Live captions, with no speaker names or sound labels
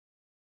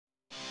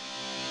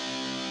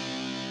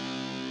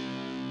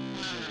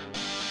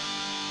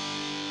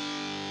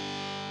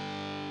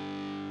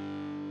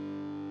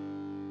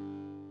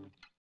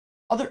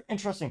Other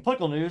interesting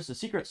political news, the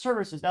Secret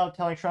Service is now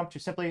telling Trump to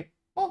simply,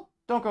 well,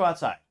 don't go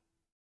outside.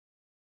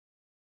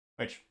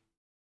 Which,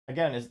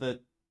 again, I was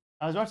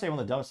about to say one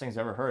of the dumbest things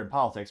I've ever heard in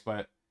politics,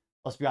 but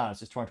let's be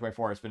honest, it's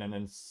 2024. It's been an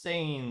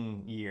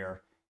insane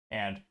year.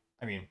 And,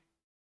 I mean,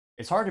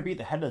 it's hard to beat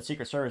the head of the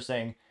Secret Service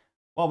saying,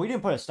 well, we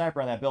didn't put a sniper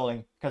on that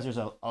building because there's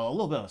a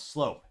little bit of a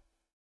slope.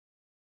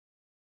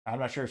 I'm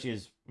not sure if she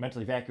is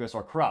mentally vacuous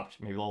or corrupt.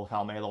 Maybe little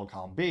column A, little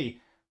column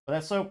B. But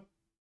that slope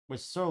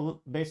was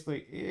so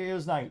basically, it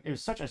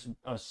was such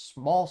a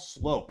small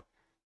slope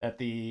that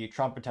the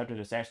Trump attempted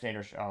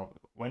assassinators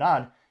went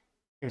on.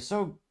 It was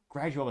so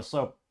gradual of a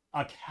slope.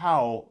 A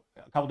cow,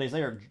 a couple days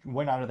later,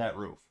 went onto that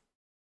roof.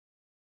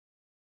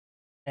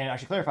 And I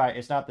should clarify,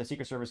 it's not the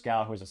Secret Service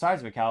gal who was the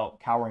size of a cow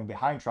cowering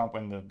behind Trump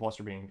when the bullets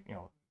were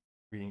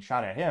being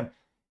shot at him.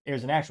 It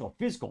was an actual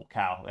physical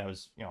cow that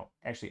was,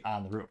 actually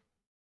on the roof.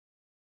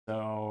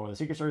 So the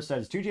Secret Service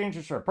says it's too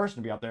dangerous for a person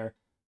to be up there,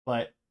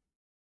 but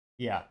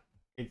yeah,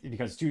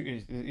 because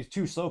it's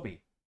too slopey.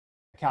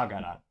 A cow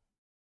got on,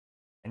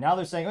 and now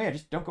they're saying, oh yeah,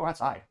 just don't go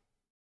outside.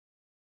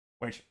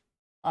 Which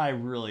I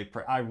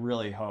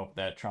really hope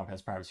that Trump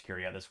has private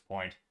security at this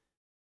point.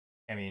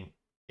 I mean,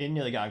 it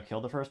nearly got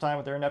killed the first time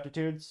with their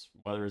ineptitudes,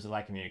 whether it's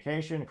lack of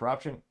communication,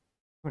 corruption,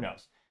 who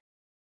knows.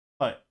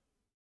 But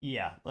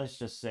yeah, let's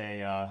just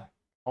say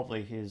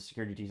hopefully his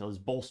security detail is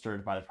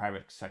bolstered by the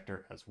private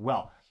sector as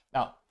well.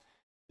 Now,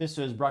 this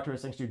was brought to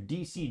us thanks to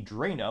DC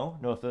Drano,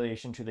 no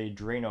affiliation to the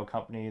Drano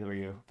company where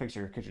you fix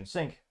your kitchen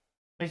sink.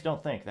 At least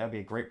don't think. That would be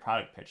a great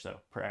product pitch, though.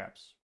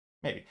 Perhaps.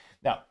 Maybe.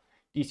 Now,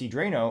 DC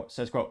Drano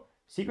says, quote,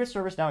 Secret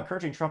Service now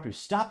encouraging Trump to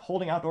stop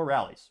holding outdoor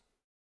rallies.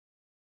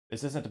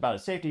 This isn't about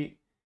his safety.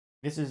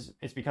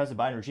 It's because the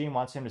Biden regime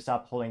wants him to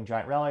stop holding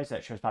giant rallies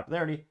that shows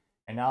popularity,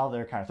 and now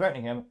they're kind of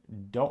threatening him.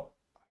 Don't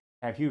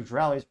have huge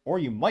rallies, or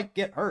you might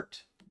get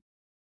hurt.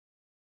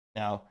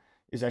 Now,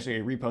 is actually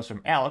a repost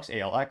from Alex,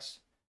 ALX,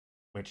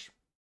 which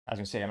I was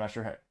going to say, I'm not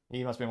sure.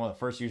 He must have been one of the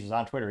first users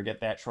on Twitter to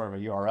get that short of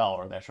a URL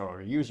or that short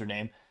of a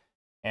username.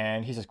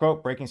 And he says,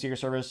 quote, breaking Secret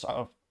Service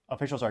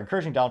officials are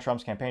encouraging Donald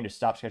Trump's campaign to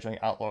stop scheduling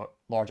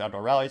large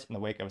outdoor rallies in the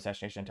wake of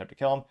assassination attempt to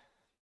kill him.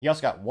 He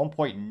also got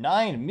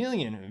 1.9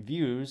 million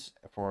views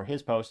for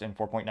his post and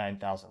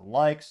 4.9 thousand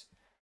likes.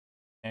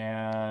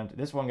 And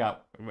this one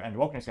and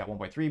Wokeness got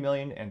 1.3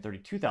 million and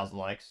 32,000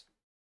 likes.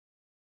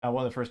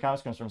 One of the first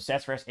comments comes from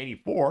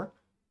Satsfrest84,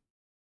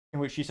 in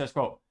which she says,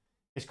 quote,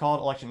 it's called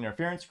election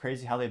interference.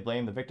 Crazy how they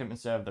blame the victim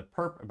instead of the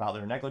perp about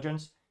their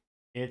negligence.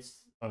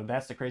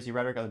 That's the crazy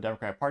rhetoric of the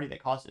Democratic Party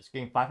that caused it. It's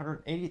getting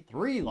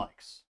 583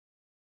 likes.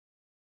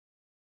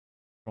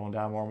 Going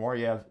down more and more,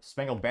 you have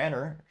Spangled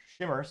Banner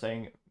Shimmer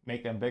saying,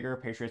 make them bigger,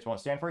 Patriots won't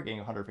stand for it, getting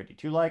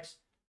 152 likes.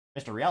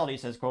 Mr. Reality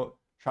says, quote,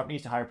 Trump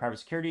needs to hire private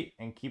security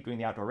and keep doing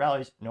the outdoor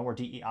rallies. No more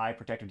DEI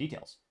protective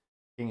details.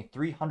 Getting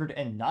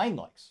 309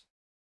 likes.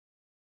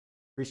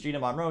 Christina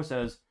Monroe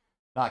says,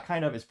 not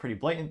kind of, it's pretty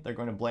blatant. They're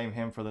going to blame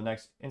him for the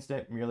next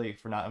incident merely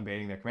for not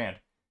obeying their command.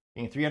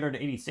 Getting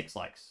 386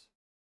 likes.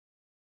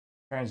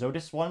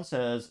 Transodus one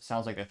says,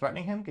 sounds like they're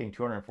threatening him. Getting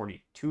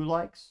 242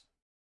 likes.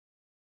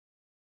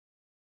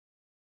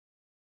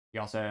 You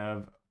also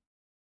have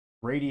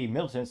Brady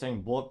Middleton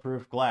saying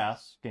bulletproof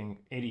glass, getting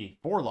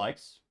 84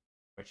 likes,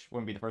 which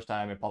wouldn't be the first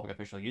time a public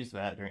official used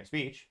that during a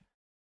speech.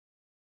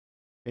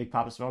 Big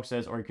Papa Smoke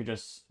says, or you could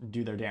just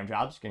do their damn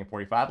jobs, getting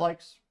 45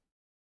 likes.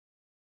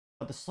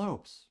 But the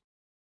slopes.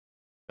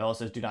 Bella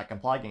says, do not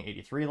comply, getting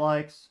 83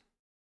 likes.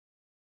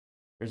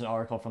 There's an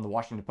article from the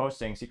Washington Post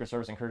saying Secret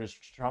Service encourages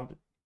Trump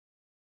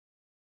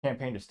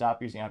campaign to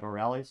stop using outdoor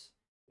rallies.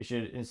 It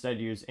should instead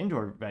use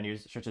indoor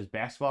venues such as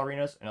basketball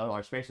arenas and other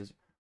large spaces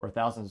where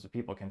thousands of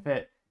people can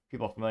fit.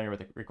 People familiar with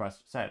the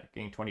request said,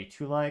 getting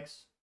 22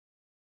 likes.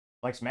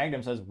 Lex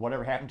Magnum says,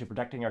 whatever happened to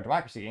protecting our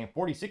democracy, getting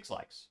 46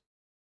 likes.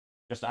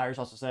 Just Irish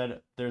also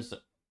said, there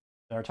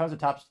are tons of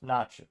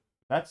top-notch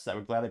vets that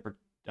would gladly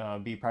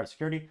be private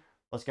security.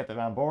 Let's get them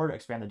on board,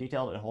 expand the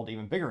detail, and hold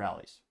even bigger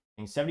rallies.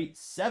 Getting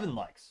 77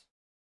 likes.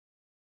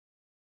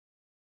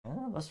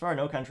 Thus far,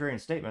 no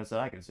contrarian statements that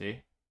I can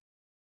see.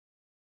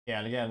 Yeah,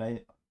 and again,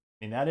 I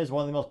mean, that is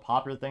one of the most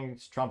popular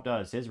things Trump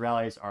does. His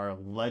rallies are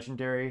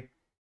legendary,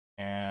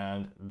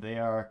 and they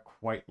are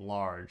quite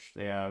large.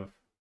 They have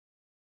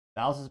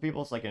thousands of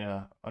people. It's like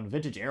a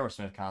vintage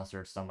Aerosmith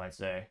concert, some might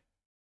say.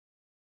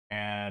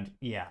 And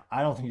yeah,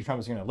 I don't think Trump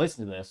is going to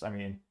listen to this. I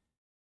mean,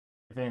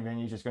 if anything,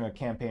 he's just going to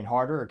campaign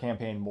harder or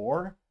campaign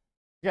more.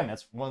 Again,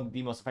 that's one of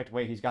the most effective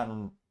way he's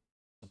gotten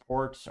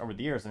support over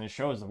the years, and it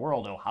shows the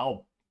world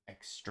how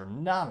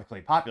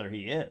astronomically popular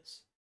he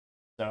is.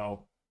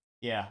 So,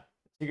 yeah,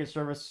 Secret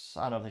Service,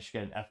 I don't know if they should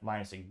get an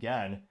F-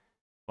 again,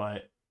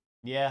 but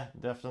yeah,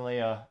 definitely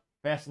a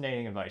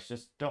fascinating advice.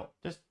 Just don't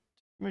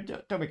make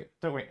it.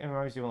 It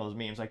reminds me of one of those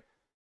memes like,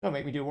 don't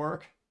make me do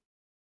work.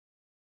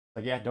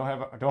 Like, yeah,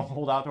 don't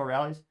hold outdoor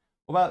rallies.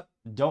 What about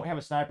don't have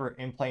a sniper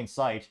in plain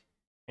sight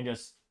and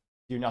just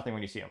do nothing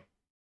when you see him?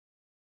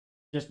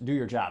 Just do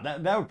your job.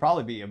 That would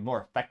probably be a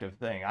more effective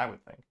thing, I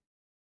would think.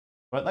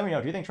 But let me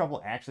know, do you think Trump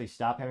will actually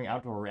stop having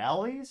outdoor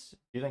rallies? Do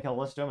you think he'll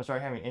listen to them and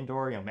start having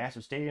indoor,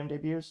 massive stadium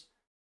debuts?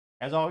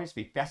 As always,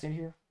 be fascinated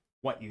to hear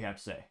what you have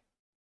to say.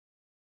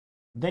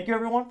 Thank you,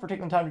 everyone, for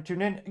taking the time to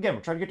tune in. Again,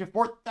 we're trying to get to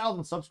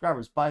 4,000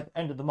 subscribers by the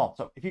end of the month.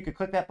 So if you could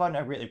click that button,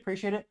 I greatly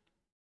appreciate it.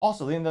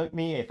 Also, leaving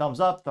me a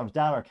thumbs up, thumbs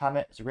down, or a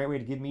comment is a great way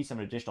to give me some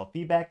additional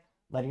feedback,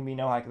 letting me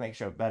know how I can make the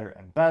show better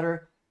and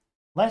better.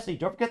 Lastly,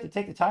 don't forget to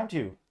take the time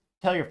to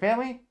tell your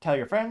family, tell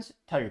your friends,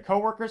 tell your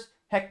coworkers,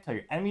 heck, tell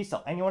your enemies,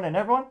 tell anyone and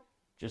everyone.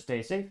 Just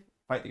stay safe,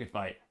 fight the good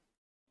fight.